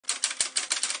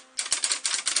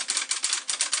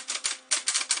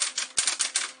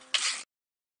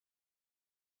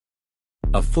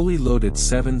A fully loaded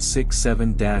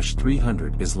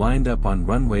 767-300 is lined up on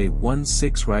runway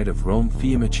 16 right of Rome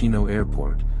Fiumicino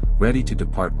Airport, ready to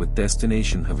depart with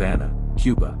destination Havana,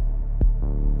 Cuba.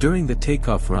 During the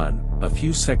takeoff run, a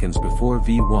few seconds before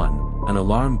V1, an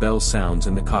alarm bell sounds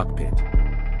in the cockpit.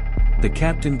 The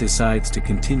captain decides to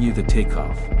continue the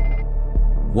takeoff.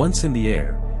 Once in the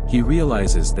air, he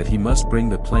realizes that he must bring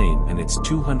the plane and its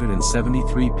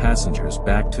 273 passengers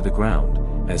back to the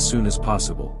ground, as soon as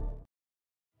possible.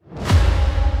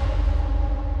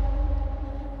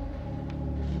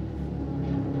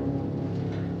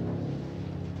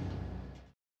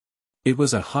 It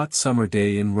was a hot summer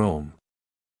day in Rome.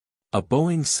 A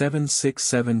Boeing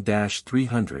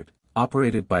 767-300,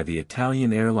 operated by the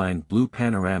Italian airline Blue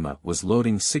Panorama, was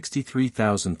loading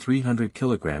 63,300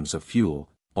 kilograms of fuel,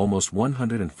 almost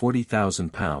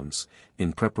 140,000 pounds,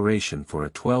 in preparation for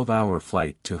a 12-hour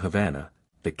flight to Havana,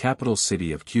 the capital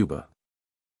city of Cuba.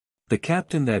 The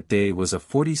captain that day was a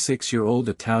 46-year-old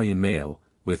Italian male,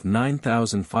 with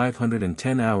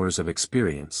 9,510 hours of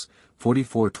experience,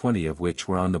 4,420 of which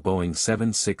were on the Boeing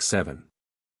 767.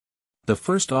 The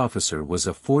first officer was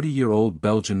a 40-year-old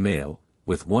Belgian male,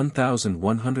 with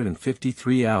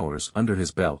 1,153 hours under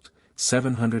his belt,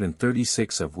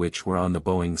 736 of which were on the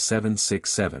Boeing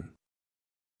 767.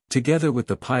 Together with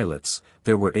the pilots,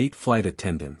 there were 8 flight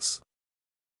attendants.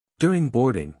 During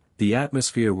boarding, the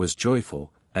atmosphere was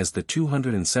joyful, as the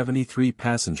 273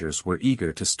 passengers were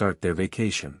eager to start their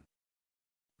vacation.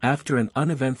 After an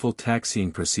uneventful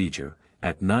taxiing procedure,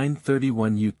 at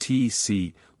 9:31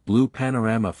 UTC, Blue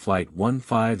Panorama Flight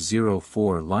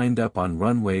 1504 lined up on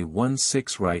runway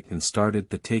 16 right and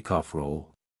started the takeoff roll.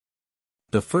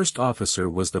 The first officer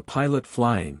was the pilot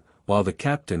flying, while the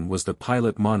captain was the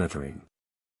pilot monitoring.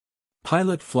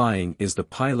 Pilot flying is the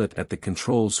pilot at the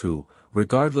controls who,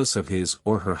 regardless of his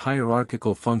or her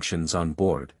hierarchical functions on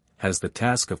board, has the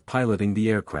task of piloting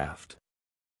the aircraft.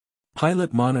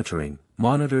 Pilot monitoring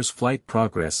monitors flight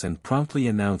progress and promptly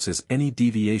announces any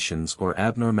deviations or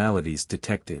abnormalities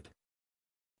detected.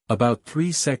 About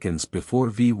 3 seconds before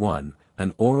V1,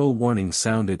 an oral warning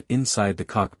sounded inside the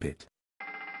cockpit.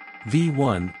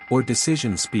 V1, or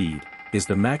decision speed, is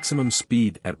the maximum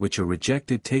speed at which a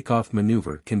rejected takeoff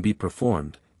maneuver can be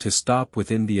performed, to stop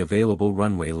within the available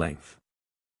runway length.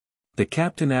 The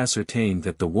captain ascertained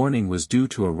that the warning was due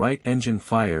to a right engine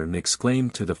fire and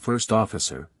exclaimed to the first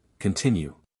officer,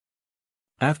 "Continue."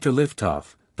 After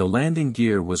liftoff, the landing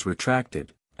gear was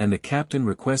retracted, and the captain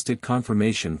requested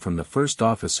confirmation from the first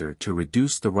officer to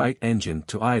reduce the right engine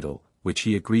to idle, which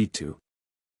he agreed to.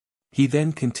 He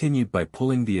then continued by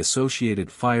pulling the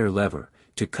associated fire lever,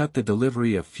 to cut the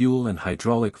delivery of fuel and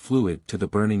hydraulic fluid to the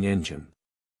burning engine.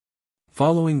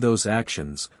 Following those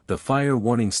actions, the fire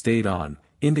warning stayed on,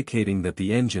 indicating that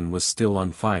the engine was still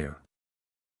on fire.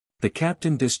 The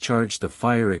captain discharged the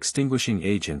fire extinguishing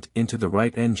agent into the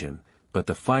right engine, but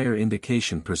the fire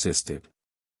indication persisted.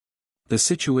 The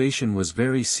situation was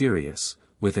very serious,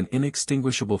 with an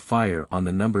inextinguishable fire on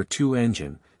the number 2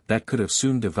 engine, that could have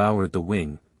soon devoured the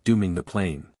wing, dooming the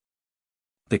plane.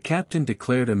 The captain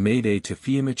declared a mayday to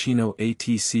Fiumicino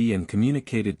ATC and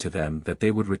communicated to them that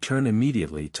they would return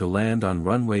immediately to land on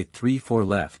runway 34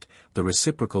 left, the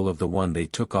reciprocal of the one they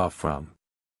took off from.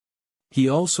 He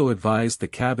also advised the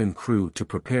cabin crew to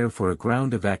prepare for a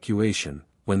ground evacuation,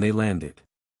 when they landed.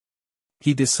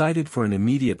 He decided for an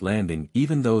immediate landing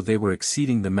even though they were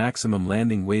exceeding the maximum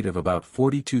landing weight of about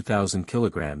 42,000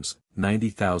 kilograms,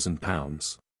 90,000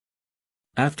 pounds.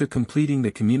 After completing the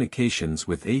communications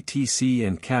with ATC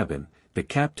and cabin, the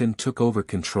captain took over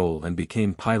control and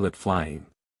became pilot flying.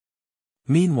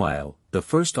 Meanwhile, the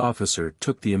first officer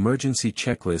took the emergency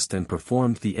checklist and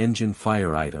performed the engine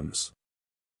fire items.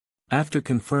 After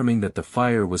confirming that the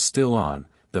fire was still on,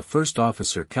 the first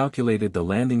officer calculated the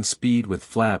landing speed with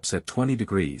flaps at 20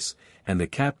 degrees, and the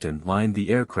captain lined the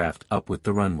aircraft up with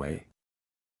the runway.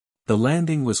 The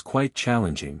landing was quite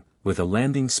challenging, with a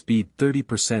landing speed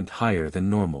 30% higher than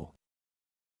normal.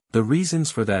 The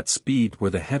reasons for that speed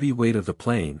were the heavy weight of the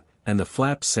plane, and the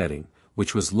flap setting,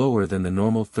 which was lower than the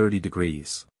normal 30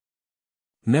 degrees.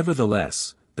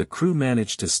 Nevertheless, the crew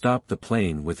managed to stop the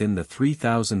plane within the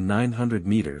 3,900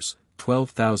 meters,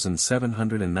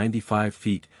 12,795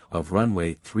 feet, of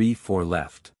runway 34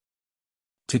 left.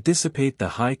 To dissipate the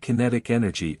high kinetic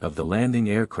energy of the landing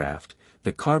aircraft,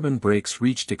 the carbon brakes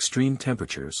reached extreme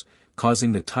temperatures,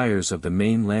 causing the tires of the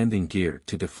main landing gear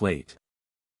to deflate.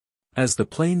 As the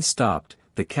plane stopped,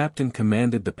 the captain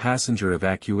commanded the passenger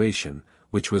evacuation,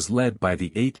 which was led by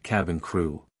the 8 cabin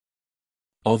crew.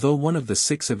 Although one of the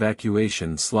 6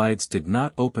 evacuation slides did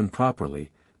not open properly,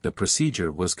 the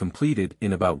procedure was completed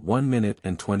in about 1 minute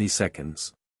and 20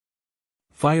 seconds.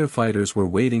 Firefighters were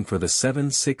waiting for the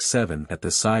 767 at the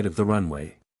side of the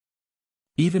runway.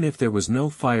 Even if there was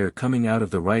no fire coming out of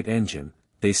the right engine,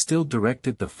 they still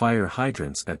directed the fire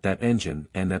hydrants at that engine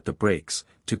and at the brakes,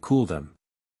 to cool them.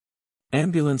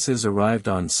 Ambulances arrived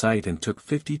on site and took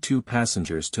 52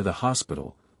 passengers to the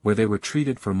hospital, where they were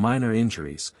treated for minor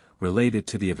injuries, related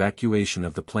to the evacuation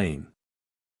of the plane.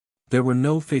 There were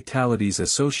no fatalities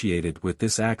associated with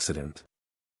this accident.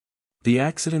 The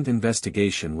accident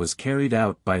investigation was carried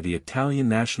out by the Italian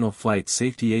National Flight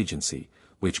Safety Agency,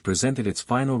 which presented its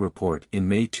final report in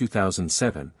May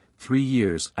 2007, 3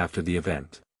 years after the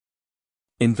event.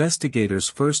 Investigators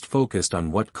first focused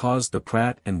on what caused the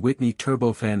Pratt & Whitney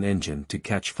turbofan engine to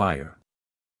catch fire.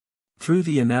 Through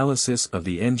the analysis of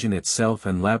the engine itself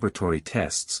and laboratory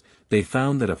tests, they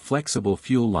found that a flexible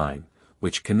fuel line,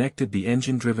 which connected the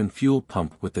engine-driven fuel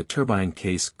pump with the turbine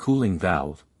case cooling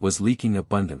valve, was leaking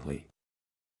abundantly.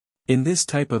 In this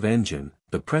type of engine,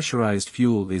 the pressurized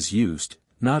fuel is used,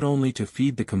 not only to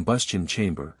feed the combustion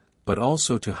chamber, but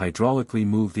also to hydraulically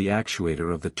move the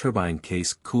actuator of the turbine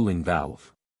case cooling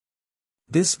valve.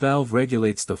 This valve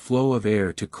regulates the flow of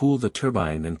air to cool the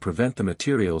turbine and prevent the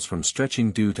materials from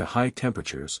stretching due to high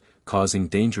temperatures, causing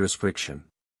dangerous friction.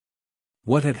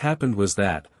 What had happened was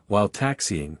that, while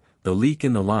taxiing, the leak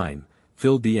in the line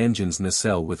filled the engine's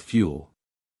nacelle with fuel.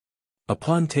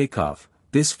 Upon takeoff,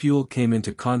 this fuel came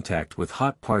into contact with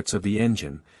hot parts of the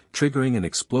engine, triggering an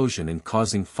explosion and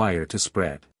causing fire to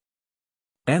spread.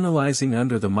 Analyzing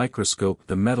under the microscope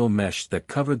the metal mesh that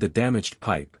covered the damaged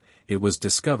pipe, it was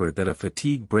discovered that a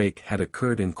fatigue break had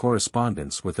occurred in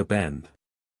correspondence with a bend.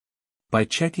 By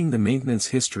checking the maintenance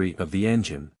history of the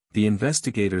engine, the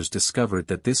investigators discovered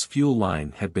that this fuel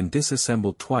line had been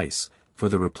disassembled twice, for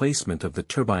the replacement of the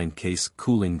turbine case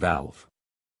cooling valve.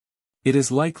 It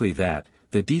is likely that,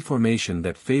 the deformation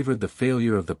that favored the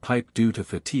failure of the pipe due to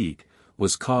fatigue,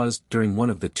 was caused during one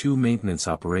of the two maintenance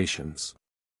operations.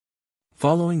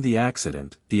 Following the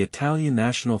accident, the Italian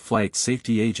National Flight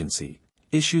Safety Agency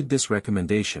issued this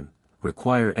recommendation: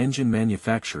 require engine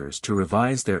manufacturers to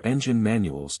revise their engine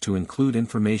manuals to include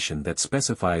information that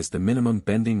specifies the minimum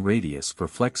bending radius for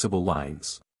flexible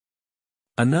lines.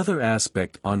 Another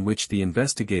aspect on which the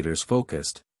investigators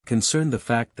focused concerned the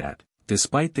fact that,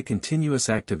 despite the continuous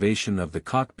activation of the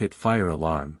cockpit fire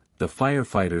alarm, the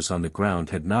firefighters on the ground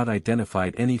had not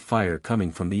identified any fire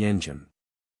coming from the engine.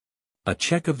 A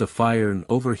check of the fire and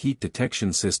overheat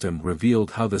detection system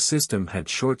revealed how the system had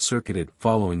short-circuited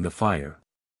following the fire.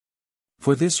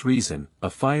 For this reason, a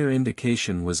fire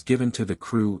indication was given to the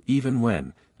crew even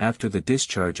when, after the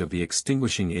discharge of the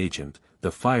extinguishing agent,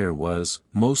 the fire was,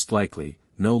 most likely,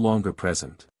 no longer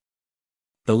present.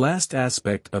 The last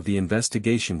aspect of the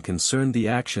investigation concerned the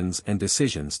actions and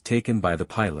decisions taken by the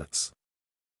pilots.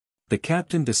 The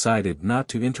captain decided not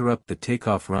to interrupt the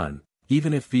takeoff run,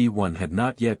 even if V1 had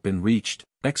not yet been reached,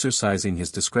 exercising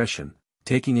his discretion,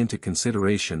 taking into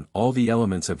consideration all the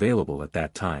elements available at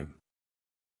that time.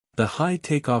 The high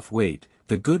takeoff weight,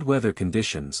 the good weather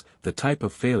conditions, the type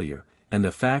of failure, and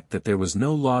the fact that there was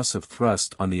no loss of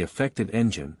thrust on the affected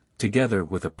engine, together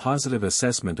with a positive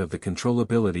assessment of the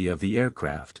controllability of the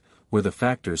aircraft, were the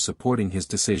factors supporting his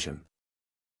decision.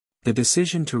 The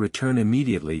decision to return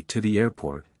immediately to the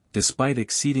airport, despite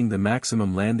exceeding the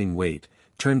maximum landing weight,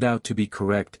 turned out to be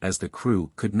correct as the crew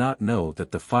could not know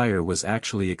that the fire was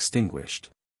actually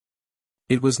extinguished.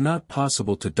 It was not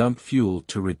possible to dump fuel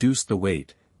to reduce the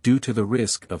weight, due to the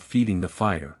risk of feeding the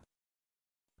fire.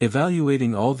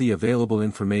 Evaluating all the available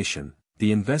information,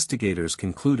 the investigators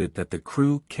concluded that the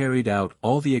crew carried out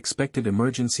all the expected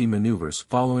emergency maneuvers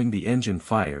following the engine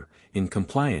fire, in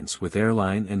compliance with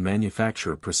airline and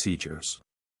manufacturer procedures.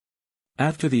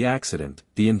 After the accident,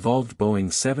 the involved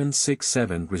Boeing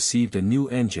 767 received a new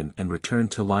engine and returned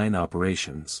to line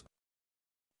operations.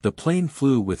 The plane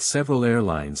flew with several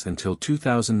airlines until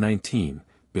 2019,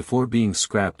 before being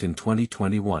scrapped in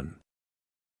 2021.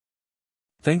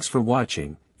 Thanks for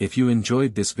watching. If you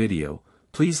enjoyed this video,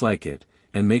 please like it,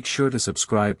 and make sure to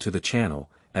subscribe to the channel,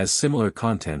 as similar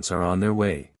contents are on their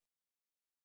way.